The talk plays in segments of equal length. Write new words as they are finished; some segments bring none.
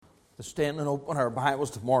Stand and open our Bibles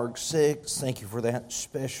to Mark 6. Thank you for that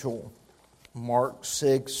special Mark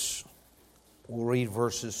 6. We'll read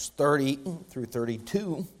verses 30 through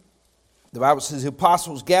 32. The Bible says, the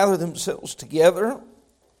apostles gathered themselves together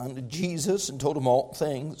unto Jesus and told him all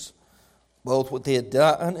things, both what they had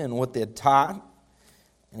done and what they had taught.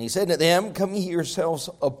 And he said to them, come ye yourselves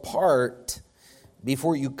apart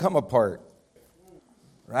before you come apart.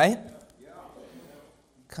 Right?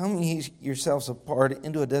 Come ye yourselves apart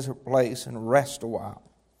into a desert place and rest a while.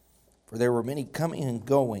 For there were many coming and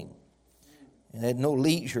going, and had no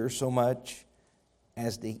leisure so much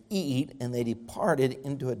as to eat, and they departed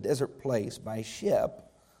into a desert place by ship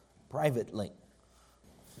privately.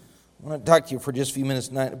 I want to talk to you for just a few minutes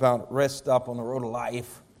tonight about rest stop on the road of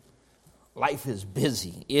life. Life is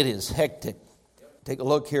busy. It is hectic. Take a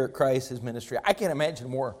look here at Christ, his ministry. I can't imagine a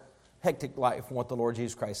more hectic life than what the Lord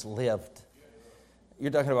Jesus Christ lived. You're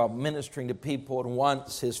talking about ministering to people, and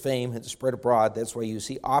once his fame had spread abroad, that's why you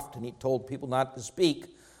see often he told people not to speak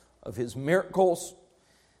of his miracles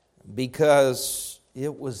because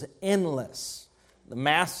it was endless. The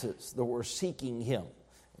masses that were seeking him,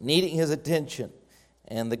 needing his attention,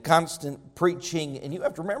 and the constant preaching. And you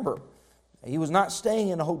have to remember, he was not staying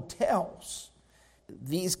in hotels.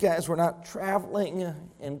 These guys were not traveling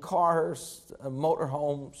in cars,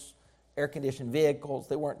 motorhomes, air-conditioned vehicles.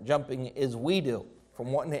 They weren't jumping as we do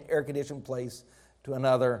from one air-conditioned place to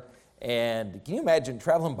another. And can you imagine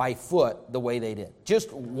traveling by foot the way they did?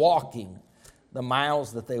 Just walking the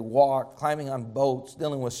miles that they walked, climbing on boats,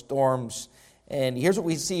 dealing with storms. And here's what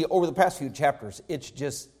we see over the past few chapters. It's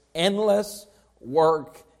just endless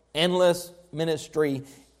work, endless ministry.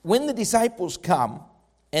 When the disciples come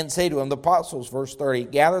and say to him, the apostles, verse 30,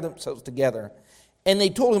 gather themselves together, and they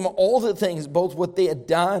told him all the things, both what they had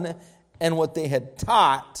done and what they had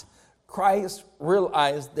taught, Christ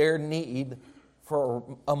realized their need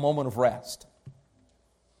for a moment of rest.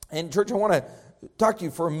 And church, I want to talk to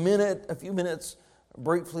you for a few minutes,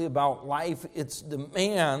 briefly about life, its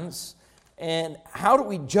demands, and how do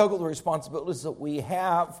we juggle the responsibilities that we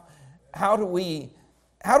have? How do we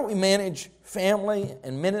manage family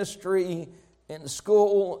and ministry and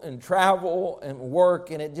school and travel and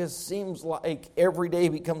work? And it just seems like every day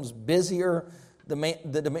becomes busier.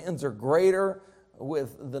 The demands are greater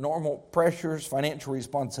with the normal pressures, financial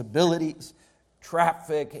responsibilities,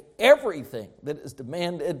 traffic, everything that is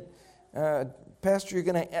demanded. Pastor, you're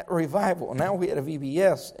going to at revival. Now we had a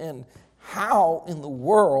VBS. And how in the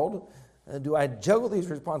world do I juggle these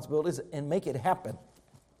responsibilities and make it happen?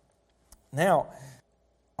 Now,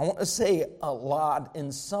 I want to say a lot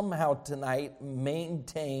and somehow tonight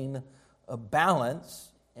maintain a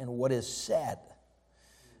balance in what is said.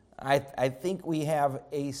 I think we have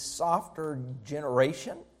a softer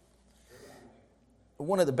generation.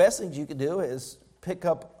 One of the best things you could do is pick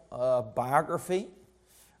up a biography.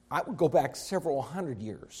 I would go back several hundred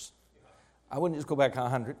years. I wouldn't just go back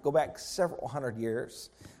 100, go back several hundred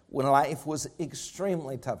years when life was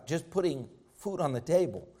extremely tough. Just putting food on the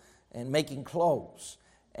table and making clothes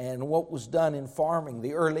and what was done in farming,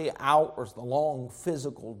 the early hours, the long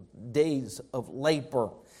physical days of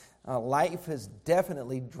labor. Life has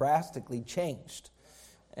definitely drastically changed.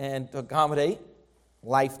 And to accommodate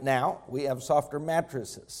life now, we have softer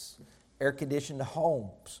mattresses, air-conditioned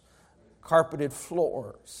homes, carpeted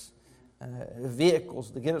floors,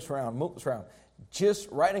 vehicles to get us around, move us around. Just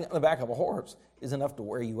riding on the back of a horse is enough to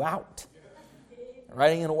wear you out.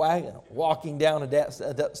 Riding in a wagon, walking down a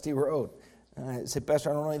dusty road. I said,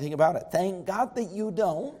 Pastor, I don't know anything about it. Thank God that you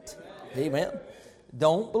don't. Amen.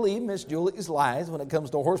 Don't believe Miss Julie's lies when it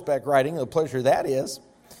comes to horseback riding, the pleasure that is.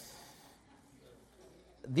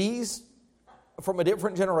 These, from a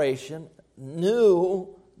different generation,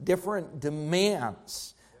 knew different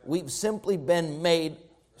demands. We've simply been made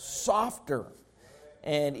softer.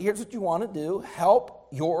 And here's what you want to do. Help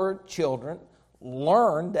your children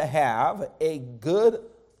learn to have a good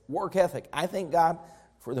work ethic. I thank God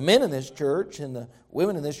for the men in this church and the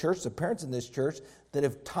women in this church, the parents in this church, that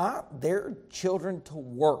have taught their children to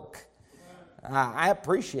work. I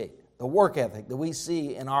appreciate the work ethic that we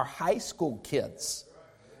see in our high school kids.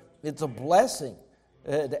 It's a blessing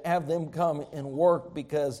to have them come and work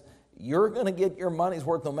because you're going to get your money's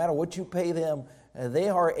worth no matter what you pay them. They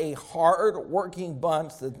are a hard-working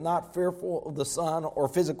bunch that's not fearful of the sun or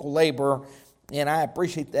physical labor, and I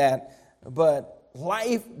appreciate that. But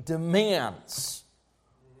life demands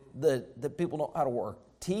that people know how to work.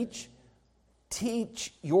 Teach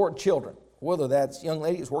your children, whether that's young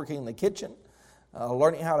ladies working in the kitchen,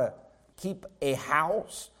 learning how to keep a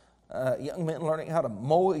house, young men learning how to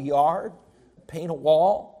mow a yard, paint a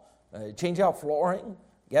wall, change out flooring,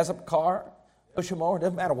 gas up a car, Push them over, it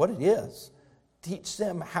doesn't matter what it is. Teach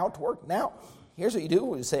them how to work. Now, here's what you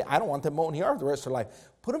do. You say, I don't want them mowing the yard the rest of their life.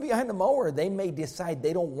 Put them behind the mower. They may decide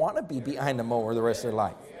they don't want to be behind the mower the rest of their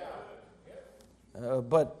life.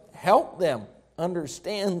 But help them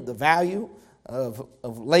understand the value of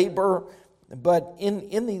labor. But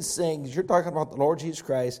in these things, you're talking about the Lord Jesus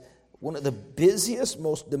Christ, one of the busiest,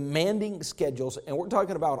 most demanding schedules, and we're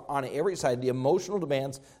talking about on every side, the emotional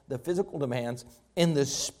demands, the physical demands, and the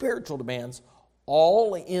spiritual demands,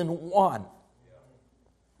 all in one.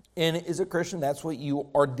 And as a Christian, that's what you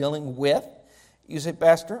are dealing with. You say,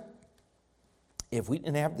 Pastor, if we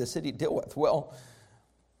didn't have the city to deal with, well,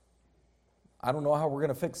 I don't know how we're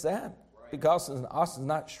going to fix that. Because Austin's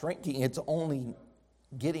not shrinking, it's only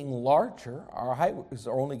getting larger. Our highways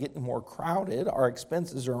are only getting more crowded. Our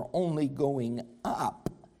expenses are only going up.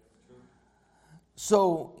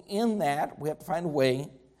 So in that, we have to find a way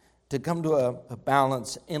to come to a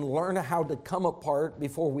balance and learn how to come apart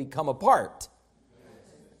before we come apart.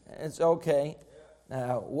 It's okay.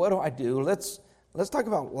 What do I do? Let's talk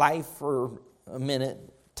about life for a minute.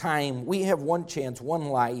 Time. We have one chance, one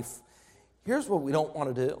life. Here's what we don't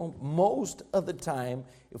want to do. Most of the time,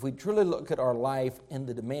 if we truly look at our life and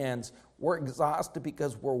the demands, we're exhausted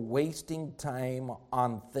because we're wasting time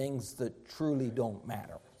on things that truly don't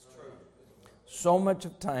matter. So much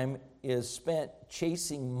of time is spent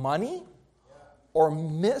chasing money or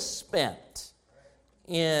misspent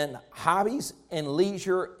in hobbies and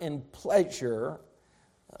leisure and pleasure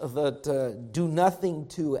that do nothing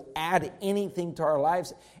to add anything to our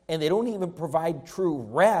lives, and they don't even provide true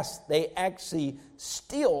rest. They actually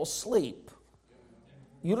steal sleep.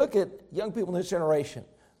 You look at young people in this generation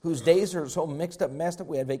whose days are so mixed up, messed up.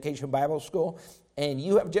 We had Vacation Bible School, and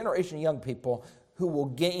you have a generation of young people who will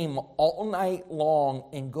game all night long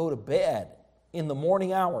and go to bed in the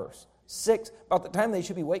morning hours. 6, about the time they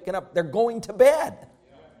should be waking up, they're going to bed,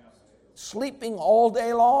 sleeping all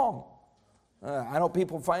day long. I know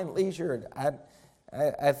people find leisure.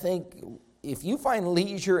 I think if you find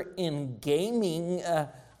leisure in gaming,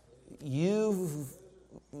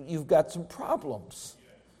 you've got some problems.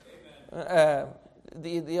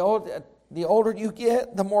 The older you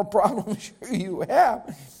get, the more problems you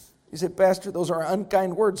have. You said, Pastor, those are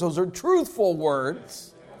unkind words. Those are truthful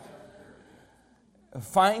words.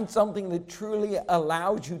 Find something that truly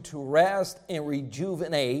allows you to rest and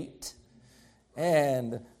rejuvenate.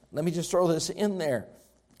 And let me just throw this in there.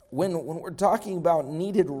 When we're talking about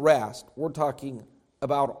needed rest, we're talking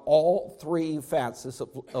about all three facets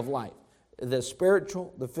of life. The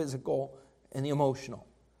spiritual, the physical, and the emotional.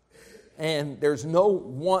 And there's no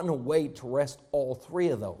one way to rest all three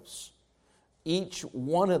of those. Each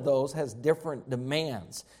one of those has different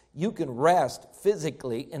demands. You can rest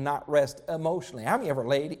physically and not rest emotionally. How many ever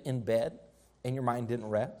laid in bed and your mind didn't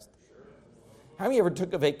rest? How many ever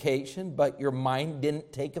took a vacation but your mind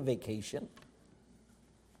didn't take a vacation?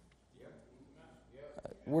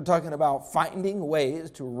 We're talking about finding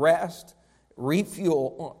ways to rest,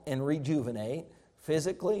 refuel, and rejuvenate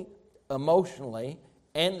physically, emotionally,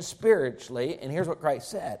 and spiritually. And here's what Christ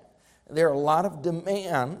said. There are a lot of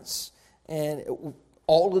demands, and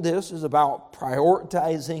all of this is about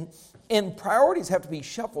prioritizing. And priorities have to be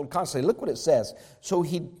shuffled constantly. Look what it says. So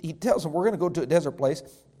he tells them, we're going to go to a desert place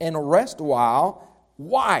and rest a while.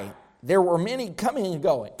 Why? There were many coming and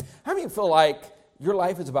going. How many feel like your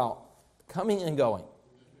life is about coming and going?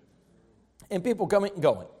 And people coming and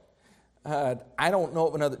going. I don't know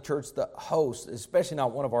of another church that hosts, especially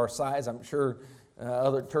not one of our size. I'm sure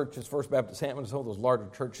other churches, First Baptist Hammond, some of those larger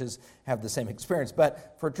churches have the same experience.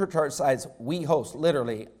 But for a church our size, we host,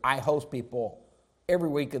 literally, I host people every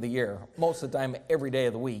week of the year, most of the time, every day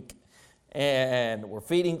of the week. And we're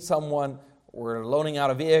feeding someone, we're loaning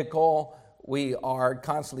out a vehicle, we are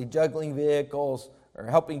constantly juggling vehicles, or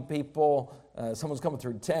helping people. Someone's coming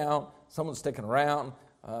through town, someone's sticking around.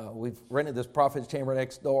 We've rented this prophet's chamber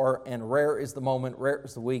next door, and rare is the moment, rare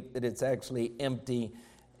is the week that it's actually empty.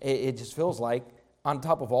 It just feels like, on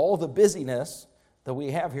top of all the busyness that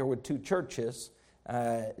we have here with two churches,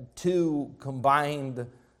 two combined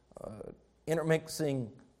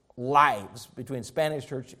intermixing lives between Spanish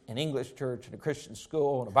church and English church and a Christian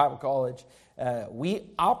school and a Bible college, we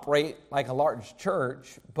operate like a large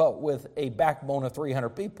church, but with a backbone of 300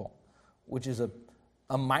 people, which is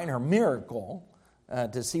a minor miracle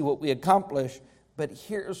to see what we accomplish. But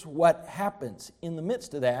here's what happens. In the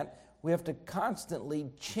midst of that, we have to constantly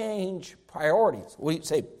change priorities. What do you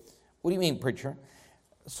say? What do you mean, preacher?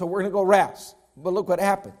 So we're going to go rest. But look what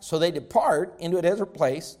happened. So they depart into a desert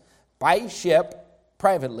place by ship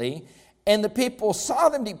privately, and the people saw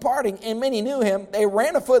them departing, and many knew him. They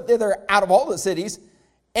ran afoot thither out of all the cities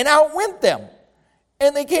and outwent them.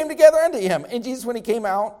 And they came together unto him. And Jesus, when he came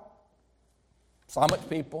out, saw much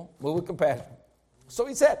people, moved with compassion. So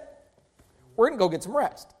he said, we're going to go get some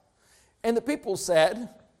rest. And the people said,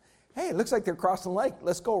 hey, it looks like they're crossing the lake.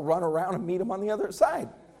 Let's go run around and meet them on the other side.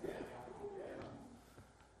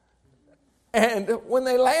 And when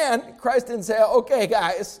they land, Christ didn't say, okay,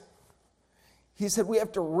 guys. He said, we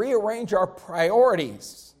have to rearrange our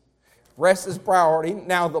priorities. Rest is priority.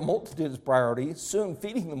 Now the multitude is priority. Soon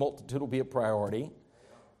feeding the multitude will be a priority.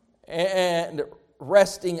 And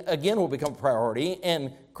resting again will become a priority.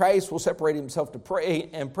 And Christ will separate himself to pray,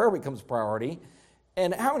 and prayer becomes a priority.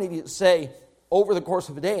 And how many of you say, over the course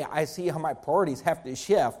of a day, I see how my priorities have to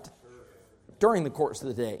shift during the course of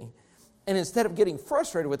the day? And instead of getting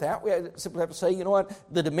frustrated with that, we simply have to say, you know what,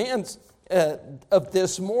 the demands of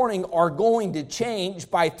this morning are going to change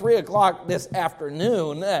by 3 o'clock this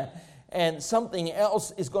afternoon, and something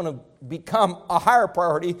else is going to become a higher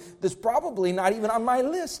priority that's probably not even on my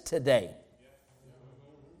list today.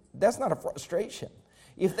 That's not a frustration.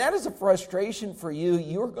 If that is a frustration for you,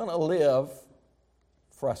 you're going to live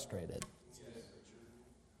frustrated.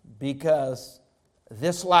 Because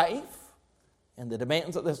this life and the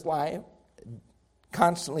demands of this life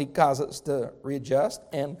constantly cause us to readjust,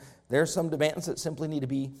 and there's some demands that simply need to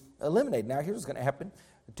be eliminated. Now, here's what's going to happen.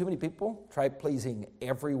 Too many people try pleasing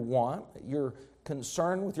everyone. Your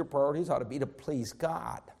concern with your priorities ought to be to please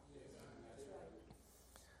God.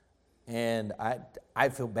 And I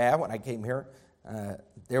feel bad when I came here.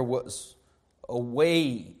 There was a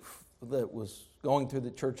wave that was going through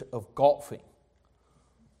the church of golfing.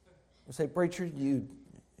 You say, preacher, you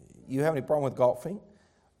have any problem with golfing?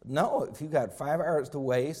 No, if you've got 5 hours to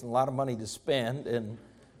waste and a lot of money to spend and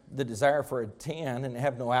the desire for a tan and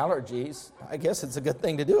have no allergies, I guess it's a good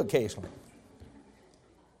thing to do occasionally.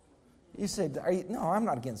 You said, no, I'm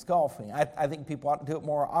not against golfing. I think people ought to do it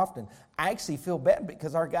more often. I actually feel bad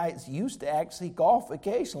because our guys used to actually golf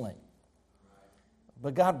occasionally.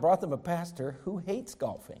 But God brought them a pastor who hates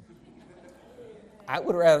golfing. I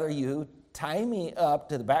would rather you tie me up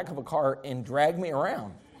to the back of a car and drag me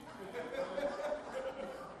around.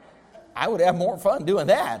 I would have more fun doing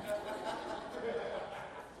that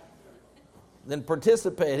than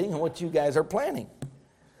participating in what you guys are planning.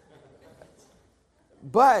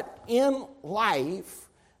 But in life,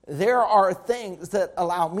 there are things that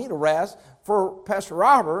allow me to rest. For Pastor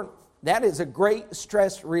Robert, that is a great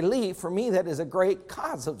stress relief. For me, that is a great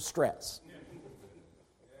cause of stress.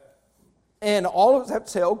 And all of us have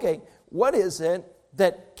to say, okay, what is it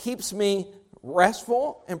that keeps me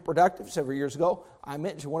restful and productive? Several years ago, I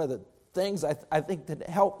mentioned one of the things I think that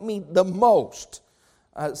helped me the most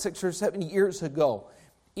 6 or 7 years ago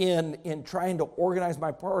in trying to organize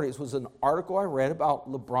my priorities was an article I read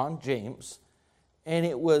about LeBron James, and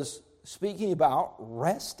it was speaking about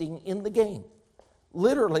resting in the game.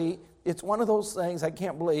 Literally, it's one of those things I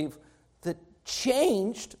can't believe that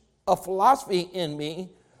changed a philosophy in me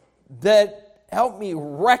that helped me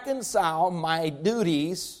reconcile my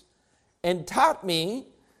duties and taught me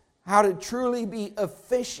how to truly be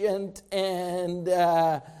efficient and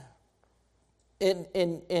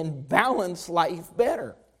balance life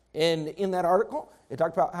better. And in that article, it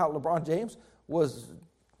talked about how LeBron James was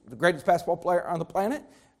the greatest basketball player on the planet,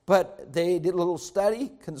 but they did a little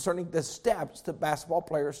study concerning the steps that basketball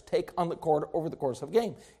players take on the court over the course of a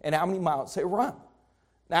game and how many miles they run.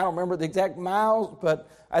 Now, I don't remember the exact miles, but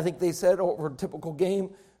I think they said over a typical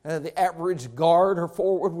game, the average guard or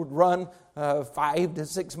forward would run 5 to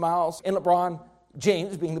 6 miles. And LeBron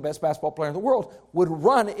James, being the best basketball player in the world, would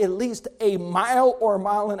run at least a mile or a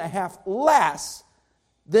mile and a half less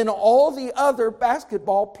than all the other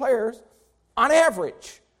basketball players on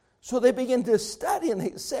average. So they began to study, and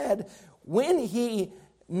they said when he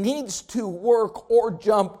needs to work or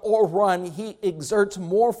jump or run, he exerts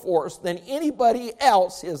more force than anybody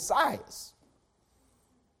else his size.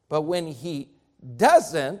 But when he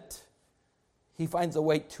doesn't, he finds a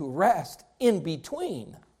way to rest in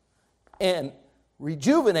between and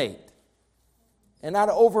rejuvenate and not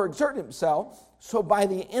overexert himself. So by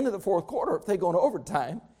the end of the fourth quarter, if they go into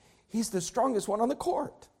overtime, he's the strongest one on the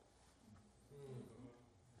court.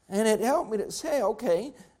 And it helped me to say,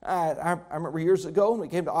 okay, I remember years ago when we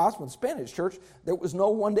came to Osmond Spanish Church, there was no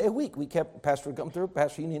 1 day a week. Pastor would come through,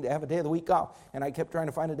 Pastor, you need to have a day of the week off. And I kept trying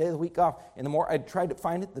to find a day of the week off. And the more I tried to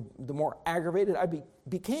find it, the more aggravated I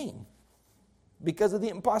became because of the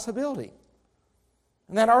impossibility.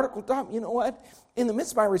 And that article taught me, you know what? In the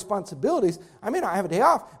midst of my responsibilities, I may not have a day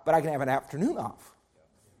off, but I can have an afternoon off.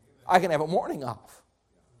 I can have a morning off.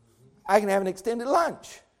 I can have an extended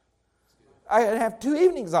lunch. I can have 2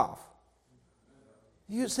 evenings off.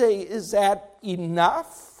 You say, is that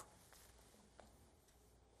enough?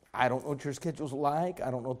 I don't know what your schedule's like.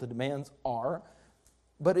 I don't know what the demands are.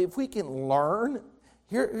 But if we can learn,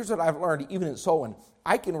 here's what I've learned even in soul winning.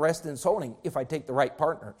 I can rest in soul winning if I take the right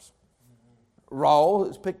partners. Raul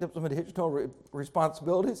has picked up some additional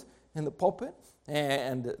responsibilities in the pulpit,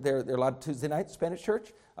 and they're allowed Tuesday night Spanish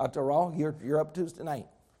church. Out to Raul, you're up Tuesday night.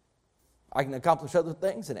 I can accomplish other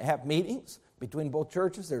things and have meetings between both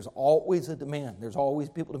churches. There's always a demand. There's always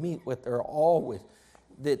people to meet with. There are always,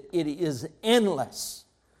 that it is endless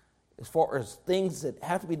as far as things that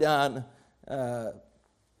have to be done,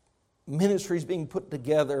 ministries being put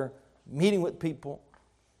together, meeting with people,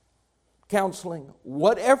 counseling,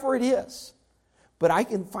 whatever it is. But I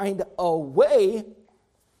can find a way,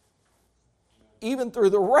 even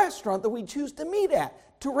through the restaurant that we choose to meet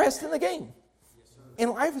at, to rest in the game.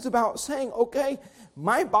 And life is about saying, okay,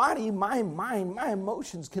 my body, my mind, my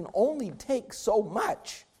emotions can only take so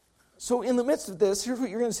much. So in the midst of this, here's what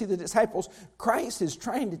you're going to see the disciples. Christ is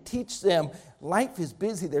trying to teach them life is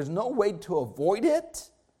busy. There's no way to avoid it.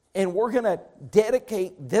 And we're going to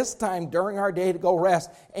dedicate this time during our day to go rest.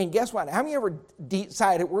 And guess what? How many ever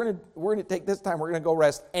decided we're going to take this time, we're going to go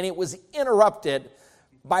rest, and it was interrupted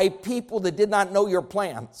by people that did not know your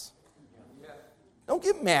plans? Don't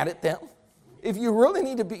get mad at them. If you really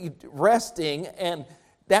need to be resting, and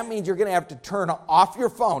that means you're going to have to turn off your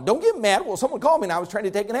phone. Don't get mad. Well, someone called me and I was trying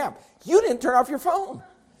to take a nap. You didn't turn off your phone.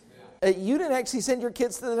 You didn't actually send your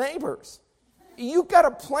kids to the neighbors. You've got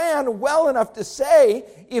to plan well enough to say,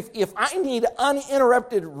 if I need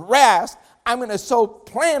uninterrupted rest, I'm going to so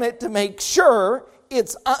plan it to make sure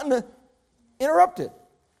it's uninterrupted.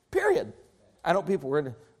 Period. I know people, we're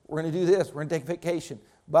going to do this. We're going to take vacation.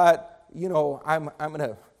 But, I'm going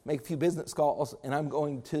to make a few business calls, and I'm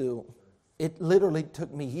going to. It literally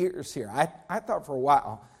took me years here. I thought for a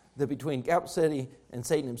while that between Cap City and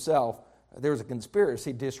Satan himself, there was a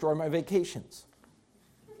conspiracy to destroy my vacations.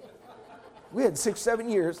 We had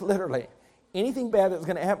 6-7 years, literally. Anything bad that's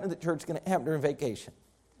going to happen to the church is going to happen during vacation.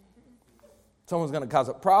 Someone's going to cause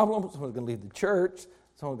a problem. Someone's going to leave the church.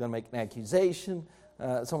 Someone's going to make an accusation.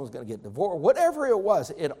 Someone's going to get divorced. Whatever it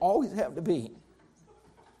was, it always happened to be.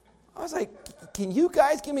 I was like, can you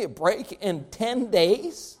guys give me a break in 10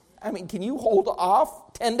 days? I mean, can you hold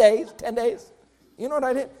off 10 days? 10 days? You know what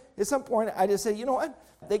I did? At some point, I just said, you know what?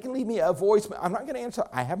 They can leave me a voicemail. I'm not going to answer.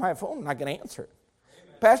 I have my phone. I'm not going to answer it.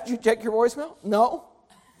 Pastor, did you check your voicemail? No.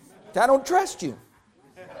 I don't trust you.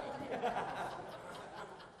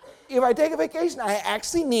 If I take a vacation, I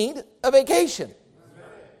actually need a vacation.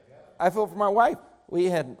 I feel for my wife. We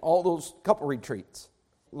had all those couple retreats.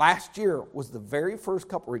 Last year was the very first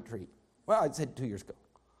couple retreat. Well, I'd said 2 years ago.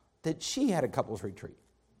 That she had a couples retreat.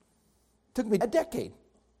 Took me a decade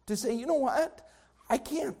to say, you know what? I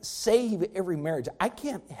can't save every marriage. I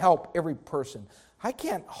can't help every person. I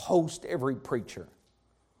can't host every preacher.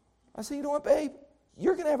 I said, you know what, babe?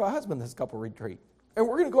 You're going to have a husband this couple retreat. And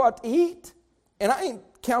we're going to go out to eat. And I ain't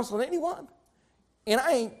counseling anyone. And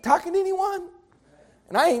I ain't talking to anyone.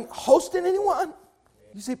 And I ain't hosting anyone.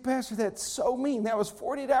 You say, Pastor, that's so mean. That was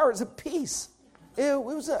 48 hours apiece. It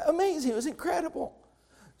was amazing. It was incredible.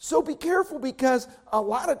 So be careful, because a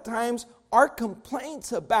lot of times our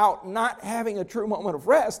complaints about not having a true moment of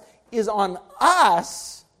rest is on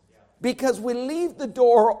us, because we leave the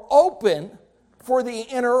door open for the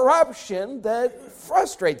interruption that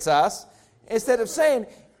frustrates us, instead of saying,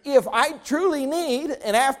 if I truly need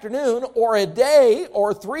an afternoon or a day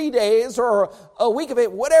or 3 days or a week of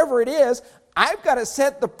it, whatever it is, I've got to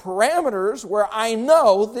set the parameters where I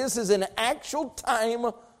know this is an actual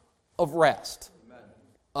time of rest. Amen.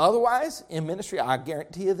 Otherwise, in ministry, I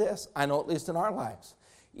guarantee you this, I know at least in our lives,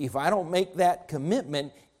 if I don't make that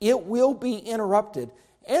commitment, it will be interrupted.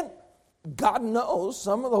 And God knows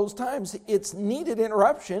some of those times it's needed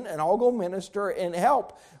interruption, and I'll go minister and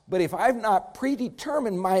help. But if I've not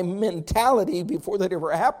predetermined my mentality before that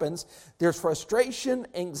ever happens, there's frustration,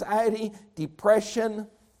 anxiety, depression,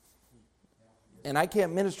 and I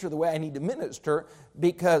can't minister the way I need to minister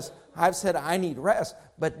because I've said I need rest,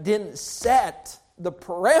 but didn't set the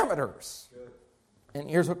parameters. And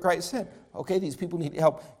here's what Christ said. Okay, these people need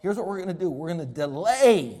help. Here's what we're going to do. We're going to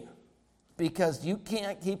delay, because you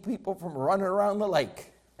can't keep people from running around the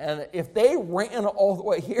lake. And if they ran all the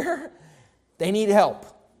way here, they need help.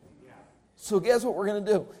 So guess what we're going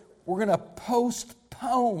to do? We're going to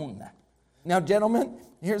postpone. Now, gentlemen,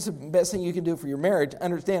 here's the best thing you can do for your marriage.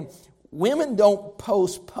 Understand, women don't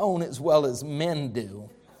postpone as well as men do.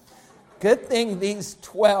 Good thing these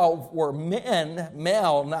 12 were men,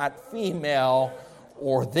 male, not female,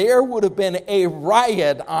 or there would have been a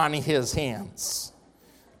riot on his hands.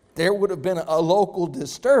 There would have been a local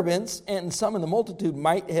disturbance, and some in the multitude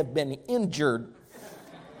might have been injured.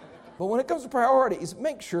 But when it comes to priorities,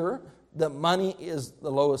 make sure that money is the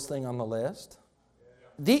lowest thing on the list.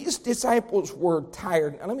 These disciples were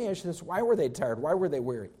tired. Now let me ask you this. Why were they tired? Why were they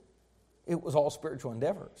weary? It was all spiritual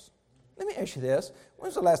endeavors. Let me ask you this. When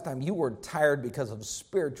was the last time you were tired because of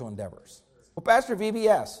spiritual endeavors? Well, Pastor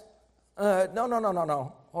VBS.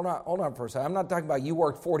 No. Hold on for a second. I'm not talking about you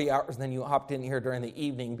worked 40 hours and then you hopped in here during the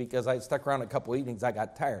evening because I stuck around a couple evenings, I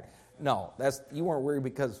got tired. No, you weren't weary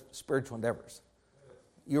because of spiritual endeavors.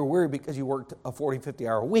 You were weary because you worked a 40,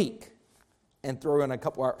 50-hour week and threw in a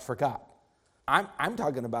couple hours for God. I'm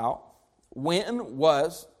talking about when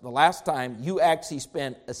was the last time you actually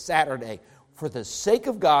spent a Saturday for the sake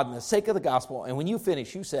of God and the sake of the gospel, and when you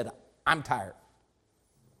finished, you said, I'm tired.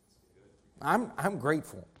 I'm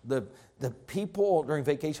grateful. The people during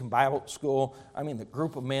Vacation Bible School, the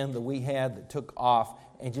group of men that we had that took off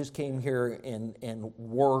and just came here and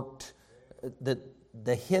worked,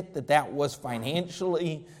 the hit that was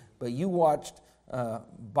financially, but you watched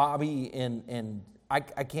Bobby and I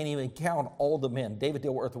can't even count all the men, David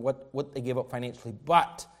Dilworth, what they gave up financially,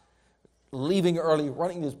 but leaving early,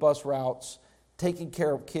 running these bus routes, taking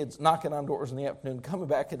care of kids, knocking on doors in the afternoon, coming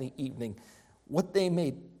back in the evening, what they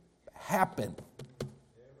made happen,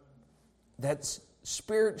 that's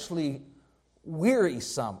spiritually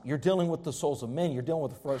wearisome. You're dealing with the souls of men. You're dealing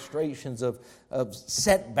with the frustrations of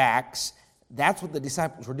setbacks. That's what the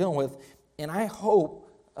disciples were dealing with. And I hope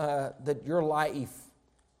that your life,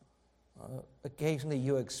 occasionally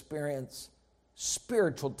you experience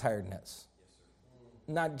spiritual tiredness.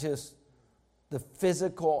 Not just the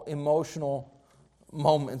physical, emotional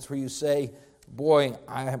moments where you say, boy,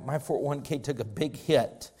 my 401k took a big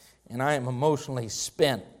hit and I am emotionally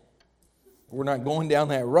spent. We're not going down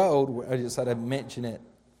that road. I just thought I'd mention it.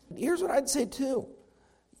 Here's what I'd say too.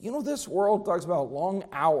 This world talks about long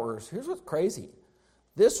hours. Here's what's crazy.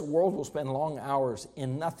 This world will spend long hours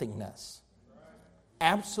in nothingness.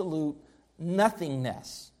 Absolute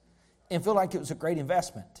nothingness. And feel like it was a great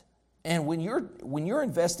investment. And when you're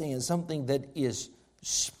investing in something that is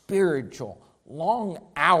spiritual, long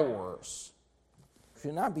hours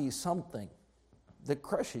should not be something that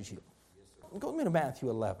crushes you. Go with me to Matthew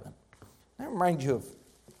 11. That reminds you of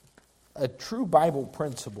a true Bible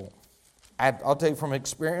principle. I'll tell you from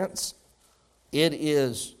experience, it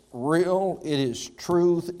is real, it is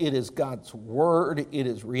truth, it is God's word, it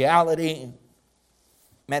is reality.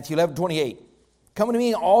 Matthew 11:28. Come to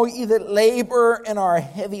me, all ye that labor and are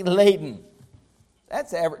heavy laden.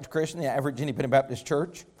 That's the average Christian, the average Independent Baptist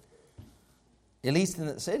church. At least in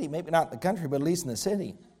the city, maybe not in the country, but at least in the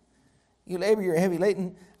city. You labor, you're heavy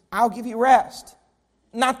laden, I'll give you rest.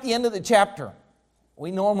 Not the end of the chapter.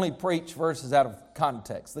 We normally preach verses out of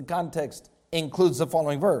context. The context includes the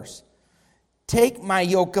following verse. Take my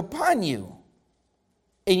yoke upon you,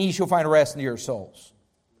 and ye shall find rest in your souls.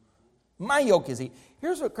 My yoke is easy.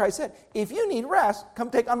 Here's what Christ said. If you need rest, come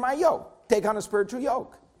take on my yoke. Take on a spiritual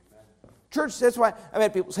yoke. Church, that's why I've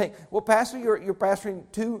had people say, well, Pastor, you're pastoring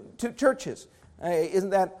two churches. Isn't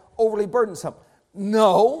that overly burdensome?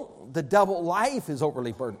 No, the double life is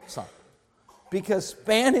overly burdensome. Because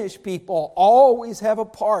Spanish people always have a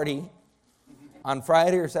party on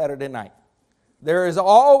Friday or Saturday night. There is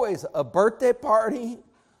always a birthday party,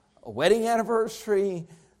 a wedding anniversary.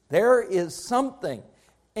 There is something.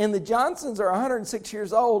 And the Johnsons are 106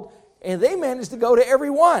 years old, and they managed to go to every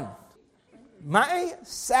one. My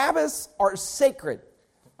Sabbaths are sacred.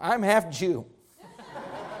 I'm half Jew.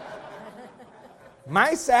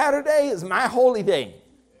 My Saturday is my holy day.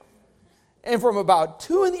 And from about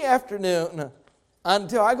 2 in the afternoon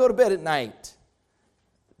until I go to bed at night,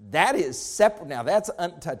 that is separate. Now, that's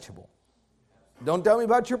untouchable. Don't tell me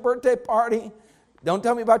about your birthday party. Don't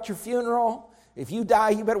tell me about your funeral. If you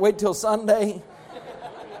die, you better wait till Sunday.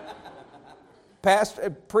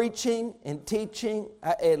 Preaching and teaching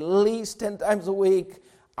at least 10 times a week.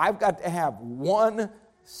 I've got to have one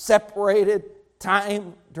separated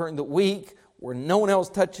time during the week where no one else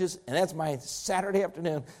touches, and that's my Saturday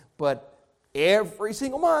afternoon. But every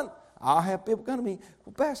single month, I'll have people come to me,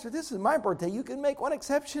 well, Pastor, this is my birthday. You can make one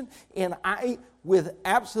exception. And I, with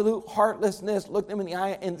absolute heartlessness, look them in the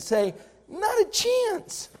eye and say, not a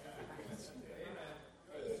chance.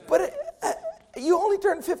 But you only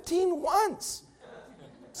turn 15 once.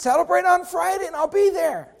 Celebrate on Friday and I'll be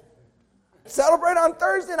there. Celebrate on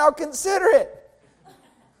Thursday and I'll consider it.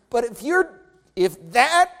 But if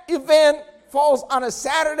that event falls on a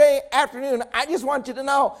Saturday afternoon, I just want you to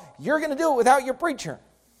know you're going to do it without your preacher.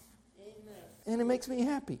 Amen. And it makes me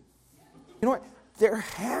happy. You know what? There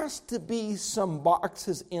has to be some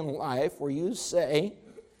boxes in life where you say,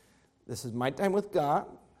 this is my time with God.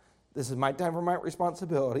 This is my time for my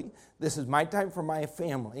responsibility. This is my time for my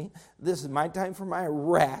family. This is my time for my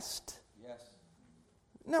rest. Yes.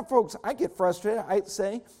 Now, folks, I get frustrated. I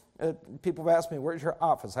say, people have asked me, where's your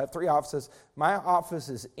office? I have 3 offices. My office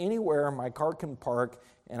is anywhere my car can park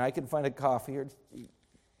and I can find a coffee. Or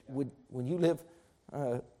when you live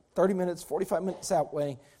 30 minutes, 45 minutes that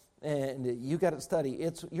way, and you got to study,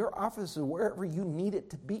 your office is wherever you need it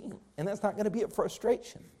to be. And that's not going to be a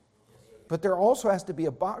frustration. But there also has to be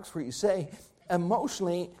a box where you say,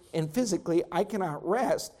 emotionally and physically, I cannot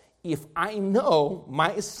rest if I know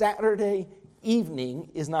my Saturday evening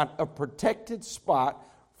is not a protected spot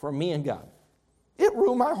for me and God. It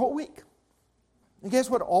ruined my whole week. And guess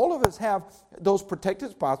what? All of us have those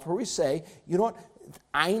protected spots where we say, you know what?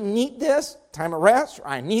 I need this time of rest, or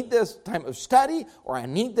I need this time of study, or I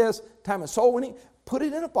need this time of soul winning. Put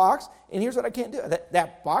it in a box, and here's what I can't do.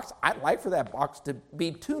 That box, I'd like for that box to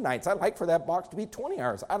be 2 nights. I'd like for that box to be 20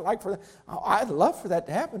 hours. I'd love for that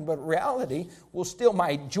to happen, but reality will steal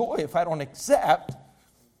my joy if I don't accept.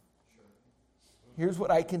 Here's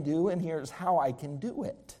what I can do, and here's how I can do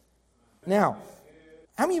it. Now,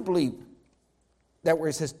 how many believe that where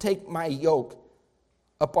it says, take my yoke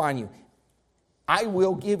upon you, I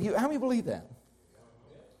will give you, how many believe that?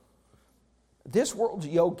 This world's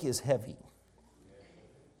yoke is heavy.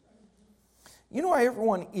 You know why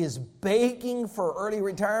everyone is begging for early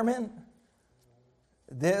retirement?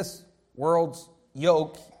 This world's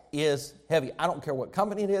yoke is heavy. I don't care what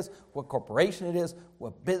company it is, what corporation it is,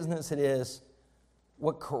 what business it is,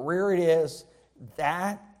 what career it is.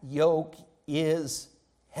 That yoke is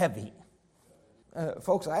heavy.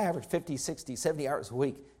 Folks, I average 50, 60, 70 hours a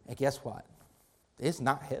week. And guess what? It's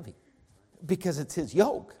not heavy because it's his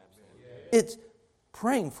yoke. It's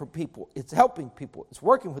praying for people. It's helping people. It's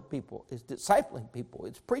working with people. It's discipling people.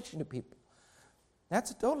 It's preaching to people.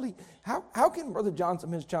 That's totally... How can Brother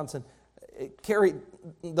Johnson, Ms. Johnson carry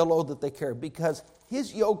the load that they carry? Because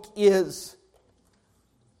his yoke is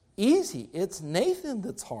easy. It's Nathan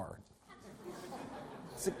that's hard.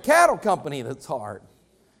 It's a cattle company that's hard.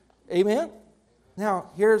 Amen?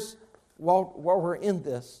 Now, here's, while we're in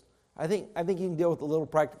this, I think you can deal with a little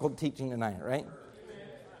practical teaching tonight, right?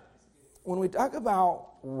 When we talk about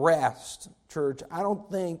rest, church, I don't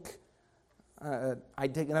think I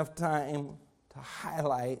take enough time to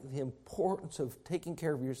highlight the importance of taking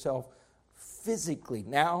care of yourself physically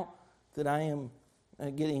now that I am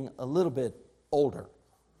getting a little bit older.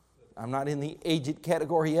 I'm not in the aged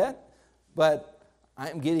category yet, but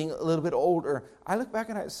I'm getting a little bit older. I look back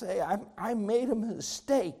and I say, I made a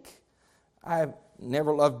mistake. I've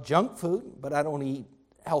never loved junk food, but I don't eat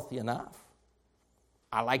healthy enough.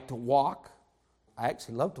 I like to walk. I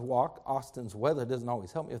actually love to walk. Austin's weather doesn't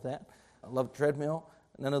always help me with that. I love treadmill.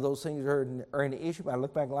 None of those things are an issue, but I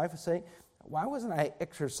look back in life and say, why wasn't I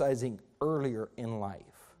exercising earlier in life?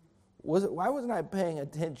 Why wasn't I paying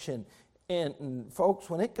attention? And folks,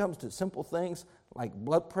 when it comes to simple things like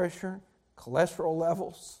blood pressure, cholesterol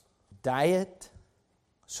levels, diet,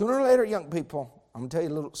 sooner or later, young people, I'm going to tell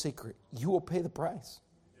you a little secret. You will pay the price.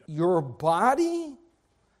 Your body,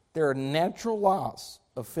 there are natural laws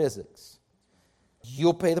of physics.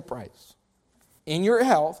 You'll pay the price. In your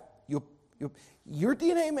health, your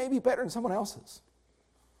DNA may be better than someone else's.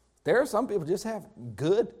 There are some people just have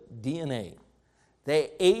good DNA.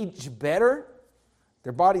 They age better.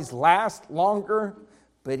 Their bodies last longer.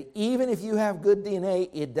 But even if you have good DNA,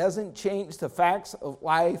 it doesn't change the facts of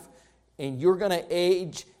life. And you're going to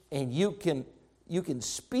age, and you can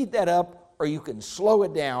speed that up or you can slow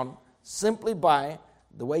it down simply by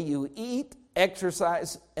the way you eat,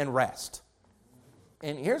 exercise, and rest.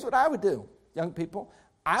 And here's what I would do, young people.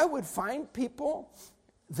 I would find people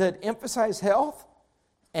that emphasize health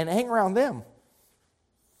and hang around them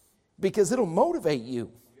because it'll motivate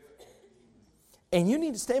you. And you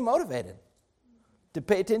need to stay motivated to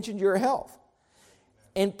pay attention to your health.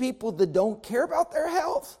 And people that don't care about their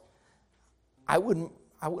health, I wouldn't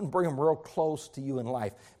bring them real close to you in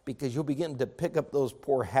life because you'll begin to pick up those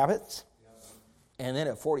poor habits. And then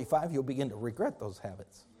at 45, you'll begin to regret those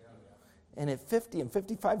habits. And at 50 and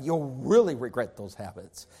 55, you'll really regret those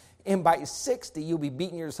habits. And by 60, you'll be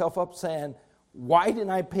beating yourself up saying, why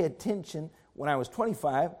didn't I pay attention when I was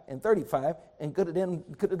 25 and 35 and could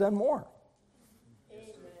have done more?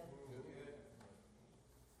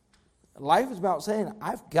 Life is about saying,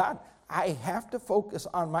 I have to focus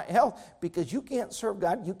on my health because you can't serve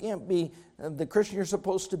God. You can't be the Christian you're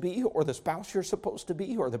supposed to be or the spouse you're supposed to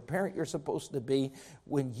be or the parent you're supposed to be.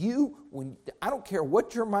 When I don't care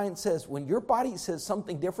what your mind says, when your body says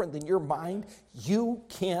something different than your mind, you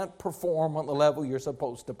can't perform on the level you're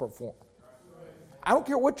supposed to perform. I don't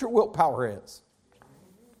care what your willpower is.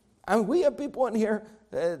 I mean, we have people in here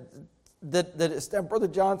that Brother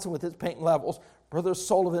Johnson with his pain levels, Brother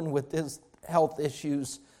Sullivan with his health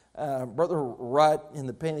issues, Brother Rutt in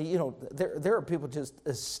the pain. You know, there are people just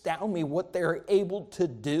astound me what they're able to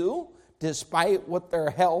do despite what their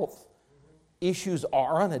health issues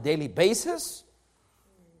are on a daily basis.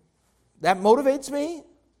 That motivates me.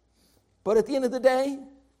 But at the end of the day,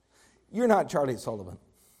 you're not Charlie Sullivan.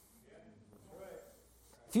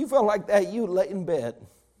 If you felt like that, you'd lay in bed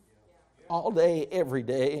all day, every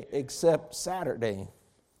day, except Saturday.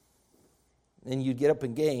 Then you'd get up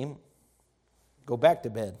and game, go back to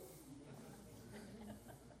bed.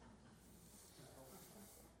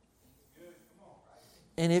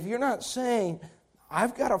 And if you're not saying,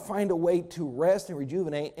 I've got to find a way to rest and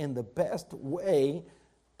rejuvenate, and the best way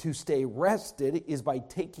to stay rested is by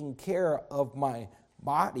taking care of my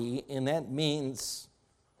body, and that means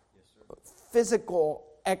physical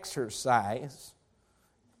exercise,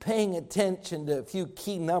 paying attention to a few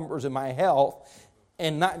key numbers in my health,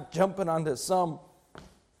 and not jumping onto some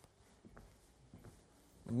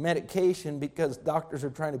medication because doctors are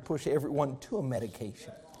trying to push everyone to a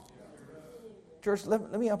medication. Church,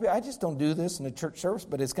 let me help you. I just don't do this in a church service,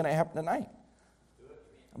 but it's going to happen tonight.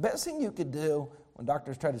 The best thing you could do when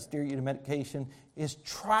doctors try to steer you to medication is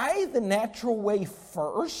try the natural way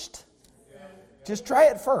first. Just try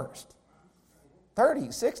it first.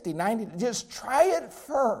 30, 60, 90, just try it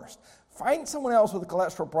first. Find someone else with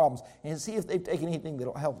cholesterol problems and see if they've taken anything that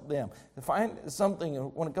will help them. Find something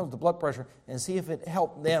when it comes to blood pressure and see if it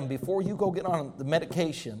helped them before you go get on the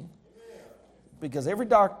medication. Because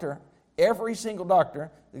every single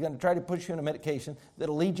doctor is going to try to push you on a medication that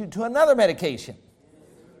will lead you to another medication.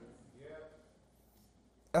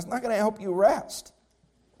 That's not going to help you rest.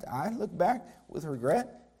 I look back with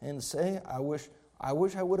regret and say, I wish I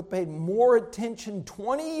would have paid more attention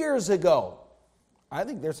 20 years ago. I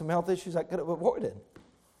think there's some health issues I could have avoided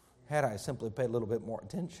had I simply paid a little bit more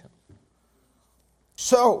attention.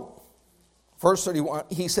 So, verse 31,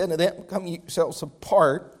 he said to them, come yourselves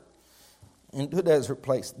apart into a desert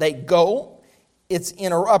place. They go, it's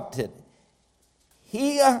interrupted.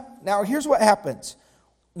 Now here's what happens.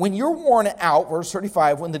 When you're worn out, verse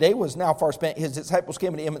 35, when the day was now far spent, his disciples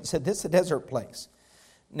came to him and said, this is a desert place.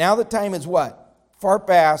 Now the time is what? Far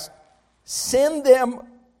past. Send them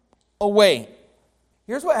away.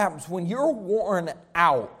 Here's what happens. When you're worn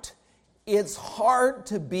out, it's hard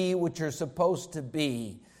to be what you're supposed to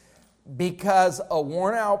be because a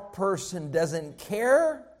worn out person doesn't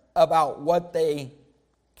care about what they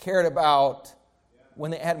cared about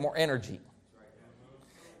when they had more energy.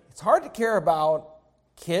 It's hard to care about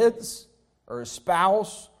kids or a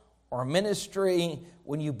spouse or ministry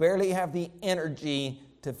when you barely have the energy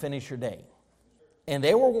to finish your day. And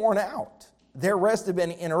they were worn out. Their rest had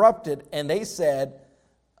been interrupted, and they said,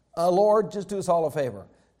 Lord, just do us all a favor.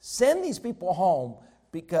 Send these people home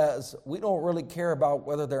because we don't really care about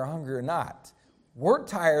whether they're hungry or not. We're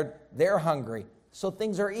tired, they're hungry, so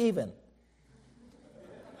things are even.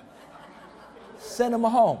 Send them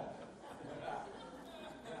home.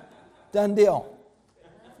 Done deal.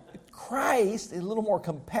 Christ is a little more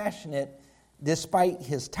compassionate despite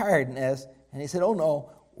his tiredness. And he said, oh no,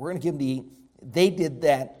 we're going to give them to eat. They did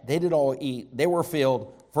that. They did all eat. They were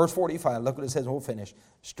filled. Verse 45, look what it says and we'll finish.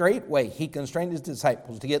 Straightway he constrained his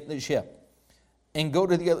disciples to get in the ship and go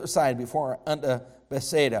to the other side before unto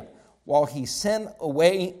Bethsaida while he sent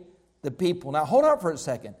away the people. Now hold on for a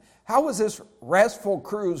second. How was this restful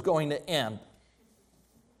cruise going to end?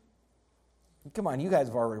 Come on, you guys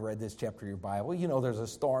have already read this chapter of your Bible. You know there's a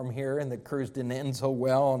storm here and the cruise didn't end so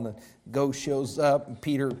well and the ghost shows up and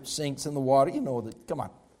Peter sinks in the water. You know that. Come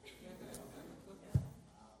on.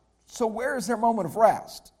 So where is their moment of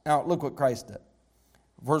rest? Now look what Christ did.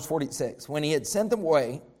 Verse 46. When he had sent them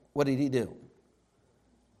away, what did he do?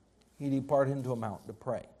 He departed into a mountain to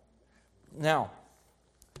pray. Now,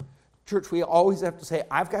 church, we always have to say,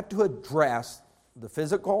 I've got to address the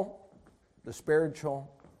physical, the spiritual,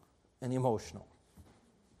 and the emotional.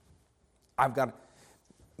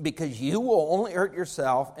 Because you will only hurt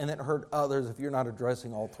yourself and then hurt others if you're not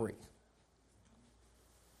addressing all three.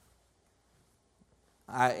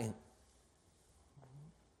 I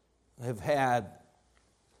have had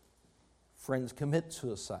friends commit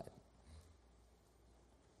suicide.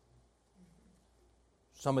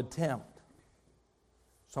 Some attempt.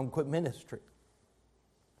 Some quit ministry.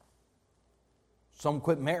 Some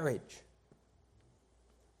quit marriage.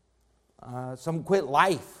 Some quit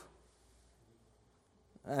life.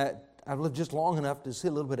 I've lived just long enough to see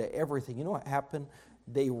a little bit of everything. You know what happened?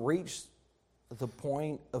 They reached the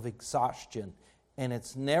point of exhaustion. And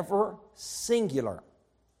it's never singular.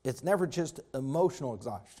 It's never just emotional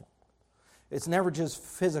exhaustion. It's never just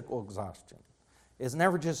physical exhaustion. It's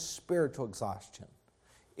never just spiritual exhaustion.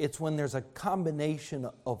 It's when there's a combination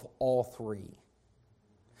of all three.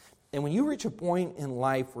 And when you reach a point in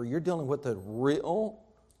life where you're dealing with a real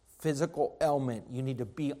physical ailment, you need to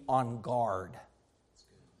be on guard.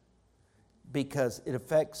 Because it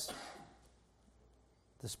affects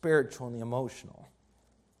the spiritual and the emotional.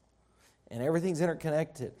 And everything's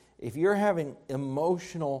interconnected. If you're having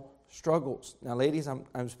emotional struggles, now ladies,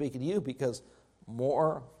 I'm speaking to you because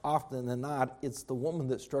more often than not, it's the woman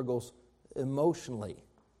that struggles emotionally.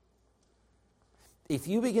 If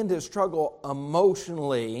you begin to struggle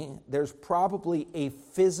emotionally, there's probably a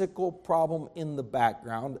physical problem in the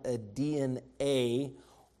background, a DNA,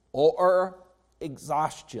 or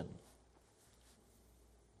exhaustion.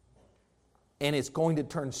 And it's going to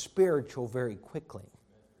turn spiritual very quickly.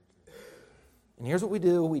 And here's what we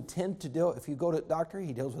do. We tend to do, if you go to a doctor,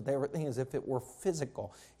 he deals with everything as if it were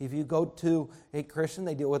physical. If you go to a Christian,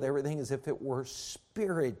 they deal with everything as if it were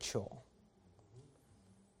spiritual.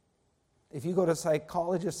 If you go to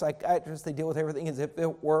psychologists, psychiatrists, they deal with everything as if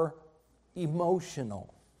it were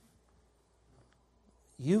emotional.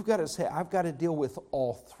 You've got to say, I've got to deal with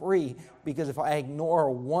all three, because if I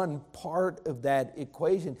ignore one part of that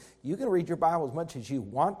equation, you can read your Bible as much as you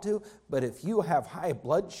want to, but if you have high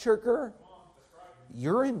blood sugar,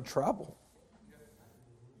 you're in trouble.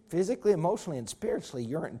 Physically, emotionally, and spiritually,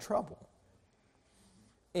 you're in trouble.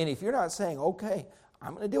 And if you're not saying, okay,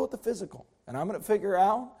 I'm going to deal with the physical, and I'm going to figure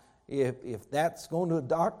out if that's going to a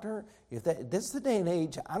doctor, this is the day and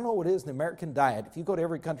age. I don't know what it is in the American diet. If you go to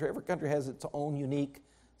every country has its own unique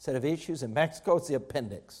set of issues. In Mexico, it's the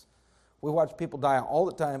appendix. We watch people die all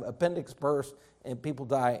the time, appendix burst, and people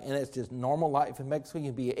die, and it's just normal life in Mexico. You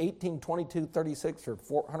can be 18, 22, 36, or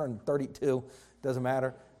 432, doesn't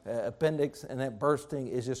matter. Appendix and that bursting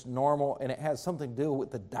is just normal, and it has something to do with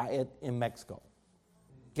the diet in Mexico.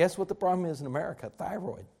 Guess what the problem is in America?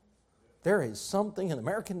 Thyroid. There is something in the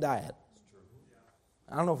American diet.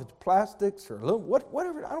 I don't know if it's plastics or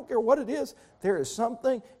whatever. I don't care what it is. There is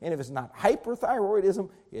something, and if it's not hyperthyroidism,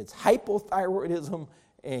 it's hypothyroidism.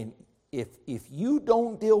 And if you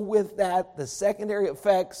don't deal with that, the secondary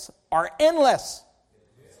effects are endless.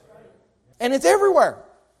 And it's everywhere.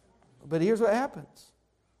 But here's what happens.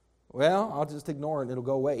 Well, I'll just ignore it and it'll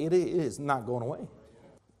go away. It is not going away.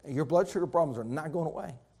 Your blood sugar problems are not going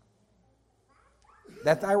away.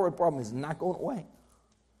 That thyroid problem is not going away.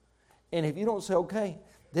 And if you don't say, okay,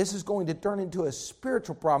 this is going to turn into a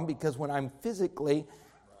spiritual problem, because when I'm physically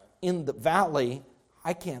in the valley,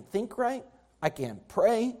 I can't think right, I can't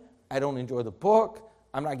pray, I don't enjoy the book,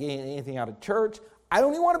 I'm not getting anything out of church, I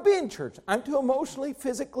don't even want to be in church. I'm too emotionally,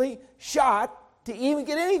 physically shot to even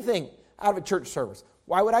get anything out of a church service.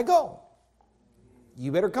 Why would I go?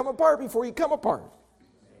 You better come apart before you come apart.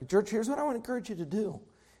 Church, here's what I want to encourage you to do.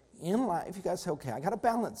 In life, you got to say, okay, I got to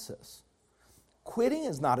balance this. Quitting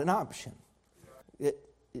is not an option.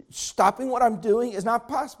 Stopping what I'm doing is not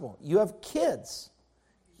possible. You have kids.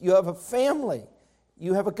 You have a family.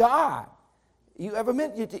 You have a God. You have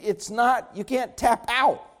it's not, you can't tap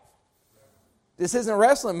out. This isn't a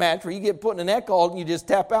wrestling match where you get put in a neck hold and you just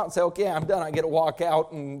tap out and say, okay, I'm done. I get to walk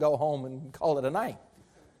out and go home and call it a night.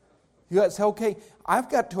 You got to say, okay, I've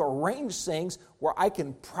got to arrange things where I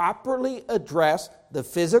can properly address the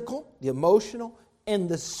physical, the emotional, and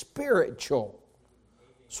the spiritual.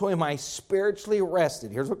 So am I spiritually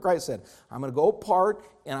rested? Here's what Christ said. I'm going to go apart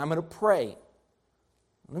and I'm going to pray.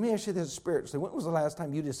 Let me ask you this spiritually. When was the last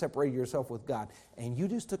time you just separated yourself with God and you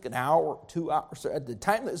just took an hour, 2 hours, at the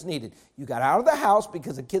time that's needed? You got out of the house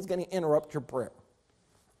because the kid's going to interrupt your prayer.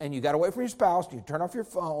 And you got away from your spouse, you turn off your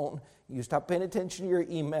phone, you stop paying attention to your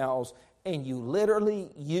emails, and you literally,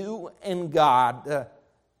 you and God,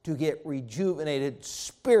 to get rejuvenated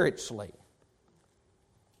spiritually.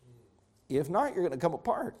 If not, you're going to come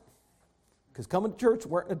apart. Because coming to church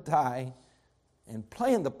wearing a tie and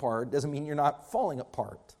playing the part doesn't mean you're not falling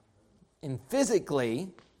apart. And physically,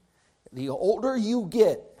 the older you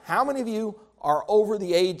get, how many of you are over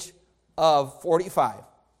the age of 45?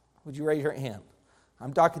 Would you raise your hand?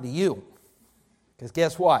 I'm talking to you. Because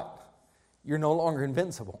guess what? You're no longer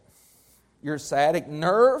invincible. Your sciatic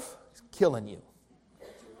nerve is killing you.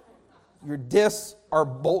 Your discs are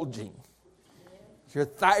bulging. Your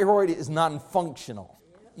thyroid is non-functional.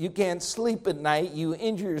 You can't sleep at night. You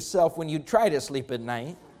injure yourself when you try to sleep at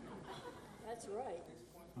night. That's right.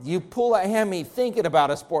 You pull a hammy thinking about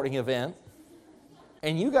a sporting event.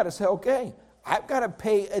 And you got to say, okay, I've got to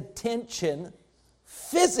pay attention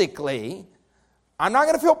physically. I'm not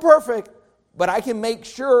going to feel perfect, but I can make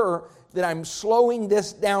sure that I'm slowing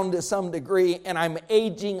this down to some degree and I'm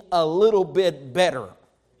aging a little bit better.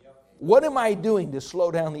 What am I doing to slow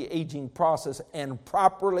down the aging process and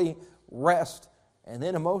properly rest? And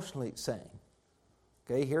then emotionally saying,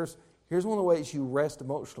 okay, here's one of the ways you rest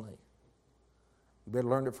emotionally. You better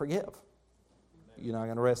learn to forgive. You're not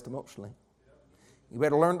going to rest emotionally. You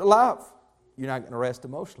better learn to love. You're not going to rest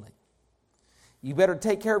emotionally. You better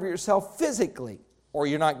take care of yourself physically, or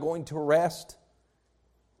you're not going to rest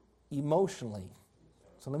emotionally.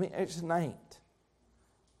 So let me ask you tonight,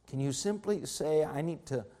 can you simply say, I need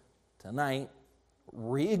to, tonight,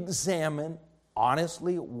 re-examine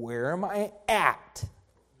honestly, where am I at?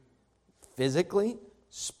 Physically,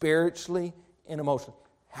 spiritually, and emotionally.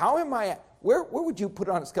 How am I at? Where would you put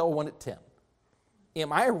it on a scale of 1 to 10?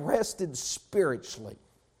 Am I rested spiritually?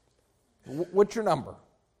 What's your number?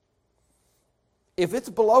 If it's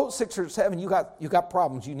below 6 or 7, you got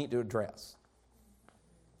problems you need to address.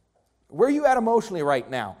 Where are you at emotionally right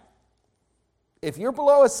now? If you're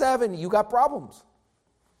below a 7, you got problems.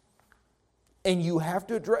 And you have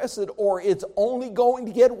to address it, or it's only going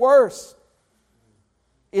to get worse.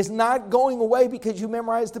 It's not going away because you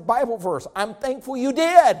memorized the Bible verse. I'm thankful you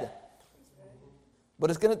did. But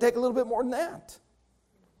it's going to take a little bit more than that.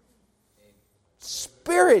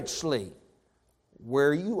 Spiritually, where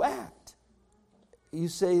are you at? You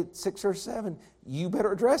say 6 or 7, you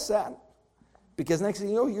better address that. Because next thing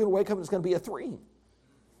you know, you're going to wake up and it's going to be a 3. And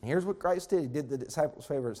here's what Christ did. He did the disciples'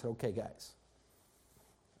 favor and said, okay, guys,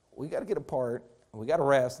 we got to get apart, we got to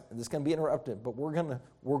rest, and this is going to be interrupted, but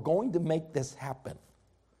we're going to make this happen.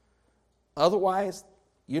 Otherwise,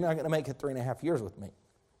 you're not going to make it 3.5 years with me.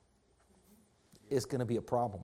 It's going to be a problem.